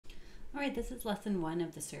All right, this is lesson 1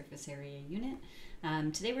 of the surface area unit.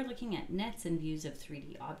 Today we're looking at nets and views of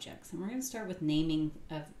 3D objects, and we're going to start with naming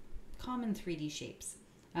of common 3D shapes.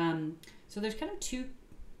 So there's kind of two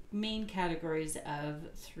main categories of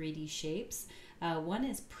 3D shapes. One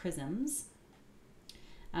is prisms.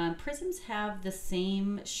 Prisms have the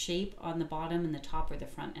same shape on the bottom and the top, or the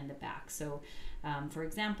front and the back. So for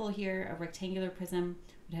example here, a rectangular prism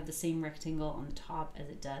would have the same rectangle on the top as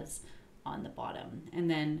it does on the bottom.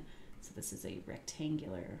 And then so this is a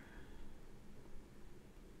rectangular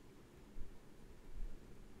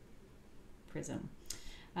prism.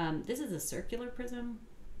 This is a circular prism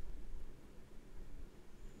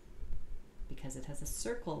because it has a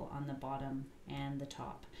circle on the bottom and the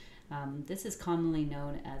top. This is commonly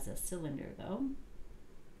known as a cylinder though.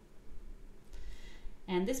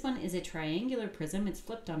 And this one is a triangular prism. It's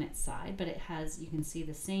flipped on its side, but it has, you can see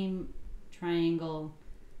the same triangle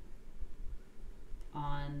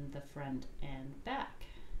on the front and back.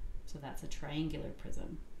 So that's a triangular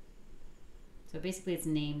prism. So basically it's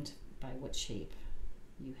named by what shape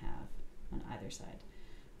you have on either side.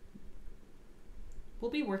 We'll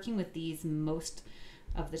be working with these most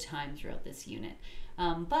of the time throughout this unit.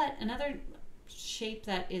 But another shape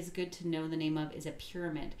that is good to know the name of is a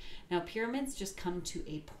pyramid. Now pyramids just come to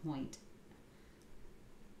a point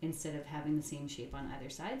instead of having the same shape on either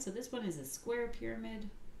side. So this one is a square pyramid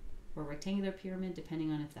or rectangular pyramid,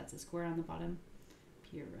 depending on if that's a square on the bottom.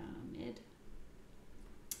 Pyramid.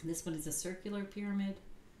 This one is a circular pyramid.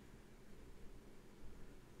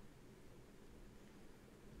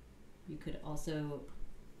 You could also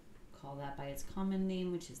call that by its common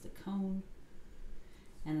name, which is the cone.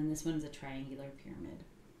 And then this one is a triangular pyramid.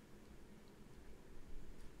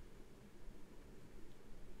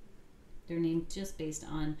 They're named just based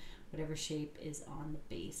on whatever shape is on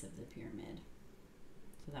the base of the pyramid.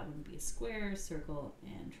 So that would be a square, circle,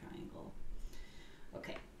 and triangle.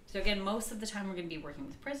 Okay, so again, most of the time we're going to be working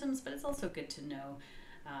with prisms, but it's also good to know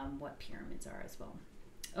what pyramids are as well.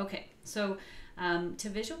 Okay, so to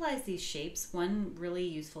visualize these shapes, one really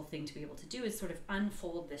useful thing to be able to do is sort of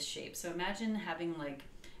unfold this shape. So imagine having like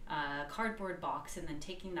a cardboard box and then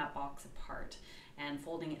taking that box apart and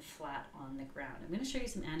folding it flat on the ground. I'm going to show you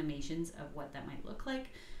some animations of what that might look like.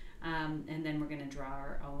 And then we're going to draw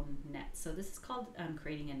our own net. So this is called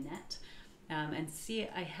creating a net. And see,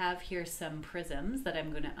 I have here some prisms that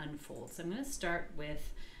I'm going to unfold. So I'm going to start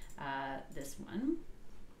with this one,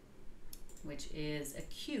 which is a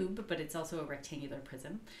cube, but it's also a rectangular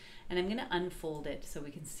prism. And I'm going to unfold it so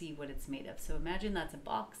we can see what it's made of. So imagine that's a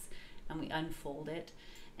box, and we unfold it,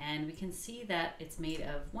 and we can see that it's made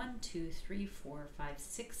of 1, 2, 3, 4, 5,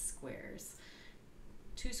 6 squares.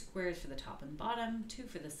 2 squares for the top and bottom, 2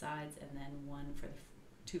 for the sides, and then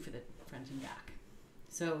 2 for the front and back.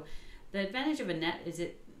 So the advantage of a net is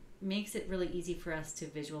it makes it really easy for us to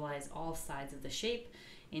visualize all sides of the shape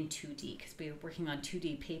in 2D, because we're working on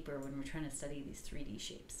 2D paper when we're trying to study these 3D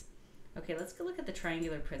shapes. Okay, let's go look at the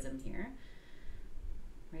triangular prism here.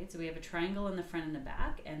 Right, so we have a triangle in the front and the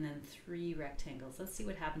back, and then 3 rectangles. Let's see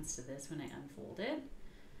what happens to this when I unfold it.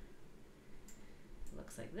 It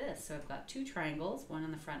looks like this. So I've got 2 triangles, one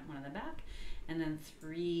on the front, one on the back, and then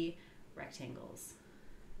 3 rectangles.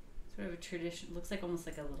 Sort of a tradition, looks like almost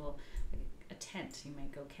like a little, like a tent. You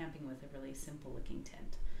might go camping with a really simple looking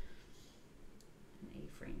tent. An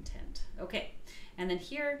A-frame tent. Okay, and then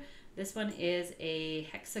here, this one is a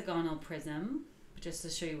hexagonal prism, just to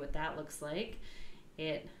show you what that looks like.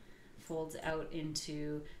 It folds out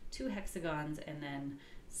into 2 hexagons and then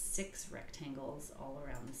 6 rectangles all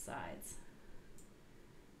around the sides.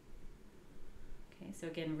 Okay, so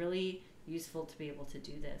again, really useful to be able to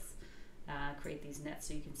do this, create these nets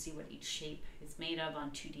so you can see what each shape is made of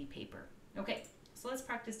on 2D paper. Okay, so let's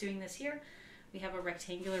practice doing this here. We have a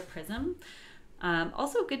rectangular prism.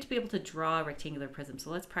 Also good to be able to draw a rectangular prism,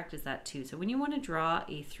 so let's practice that too. So when you want to draw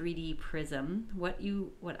a 3D prism, what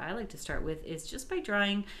I like to start with is just by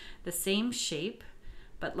drawing the same shape,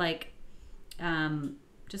 but like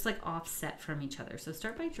just like offset from each other. So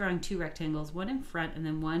start by drawing 2 rectangles, one in front and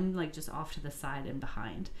then one like just off to the side and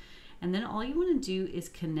behind. And then all you want to do is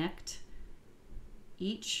connect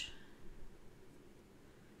each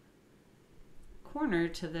corner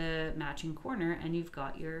to the matching corner, and you've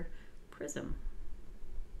got your prism.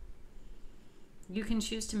 You can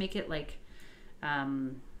choose to make it like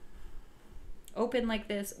open like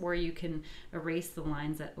this, or you can erase the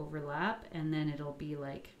lines that overlap, and then it'll be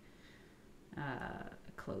like a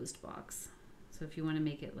closed box. So if you want to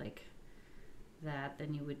make it like that,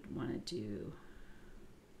 then you would want to do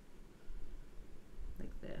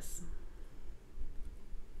like this.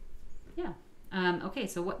 Yeah. Okay,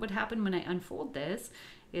 so what would happen when I unfold this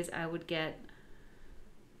is I would get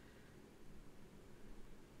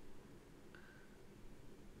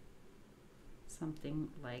something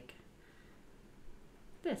like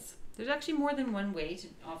this. There's actually more than one way to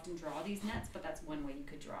often draw these nets, but that's one way you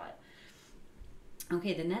could draw it.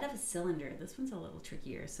 Okay, the net of a cylinder. This one's a little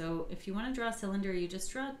trickier. So if you want to draw a cylinder, you just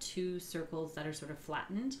draw two circles that are sort of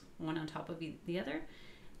flattened, one on top of the other,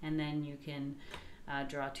 and then you can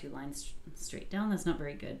draw two lines straight down. That's not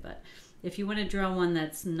very good, but if you want to draw one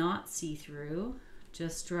that's not see-through,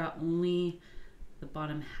 just draw only the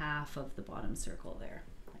bottom half of the bottom circle there,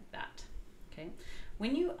 like that. Okay.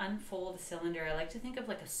 When you unfold a cylinder, I like to think of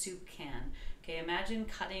like a soup can. Okay, imagine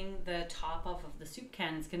cutting the top off of the soup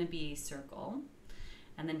can. It's going to be a circle.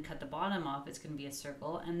 And then cut the bottom off, it's going to be a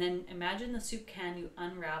circle. And then imagine the soup can, you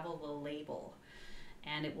unravel the label.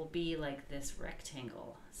 And it will be like this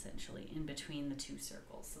rectangle, essentially, in between the two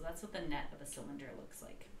circles. So that's what the net of a cylinder looks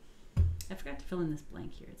like. I forgot to fill in this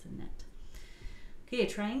blank here. It's a net. Okay, a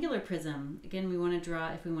triangular prism. Again, we want to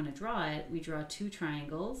draw, if we want to draw it, we draw two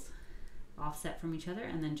triangles offset from each other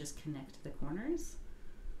and then just connect the corners.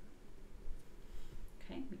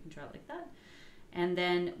 Okay, we can draw it like that. And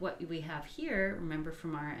then what we have here, remember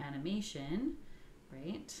from our animation,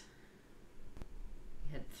 right?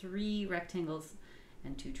 We had 3 rectangles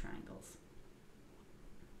and 2 triangles.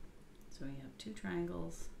 So we have 2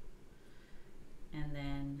 triangles and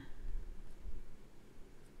then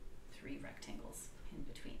 3 rectangles in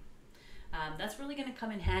between. That's really going to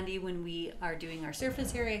come in handy when we are doing our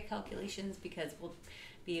surface area calculations, because we'll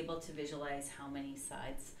be able to visualize how many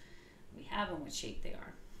sides we have and what shape they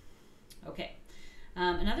are. Okay.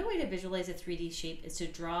 Another way to visualize a 3D shape is to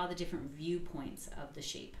draw the different viewpoints of the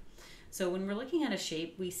shape. So when we're looking at a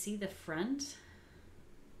shape, we see the front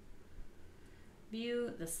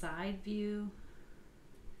view, the side view,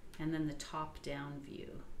 and then the top-down view.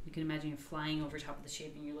 You can imagine you're flying over top of the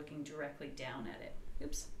shape and you're looking directly down at it.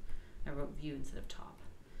 Oops, I wrote view instead of top.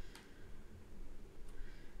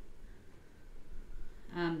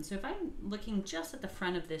 So if I'm looking just at the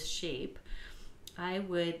front of this shape, I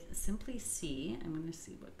would simply see, I'm going to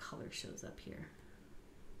see what color shows up here.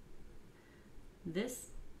 This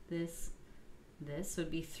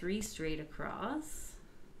would be 3 straight across.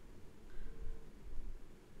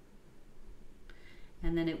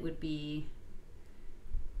 And then it would be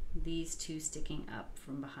these 2 sticking up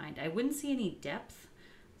from behind. I wouldn't see any depth,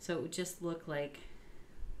 so it would just look like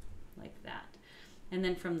that. And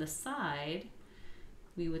then from the side,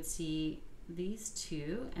 we would see these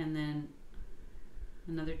 2 and then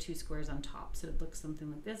another 2 squares on top. So it looks something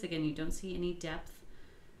like this. Again, you don't see any depth.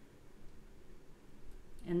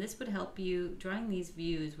 And this would help you, drawing these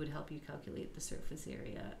views would help you calculate the surface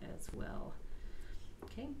area as well.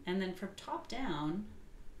 Okay, and then from top down,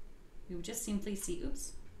 we would just simply see,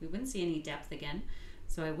 oops, we wouldn't see any depth again.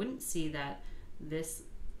 So I wouldn't see that this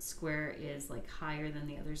square is like higher than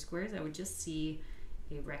the other squares. I would just see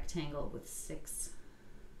a rectangle with 6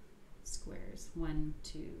 squares. 1,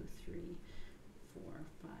 2, 3, 4,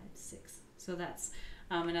 5, 6. So that's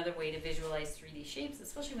another way to visualize 3D shapes,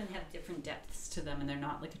 especially when they have different depths to them and they're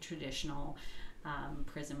not like a traditional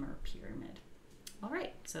prism or pyramid. All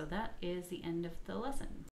right, so that is the end of the lesson.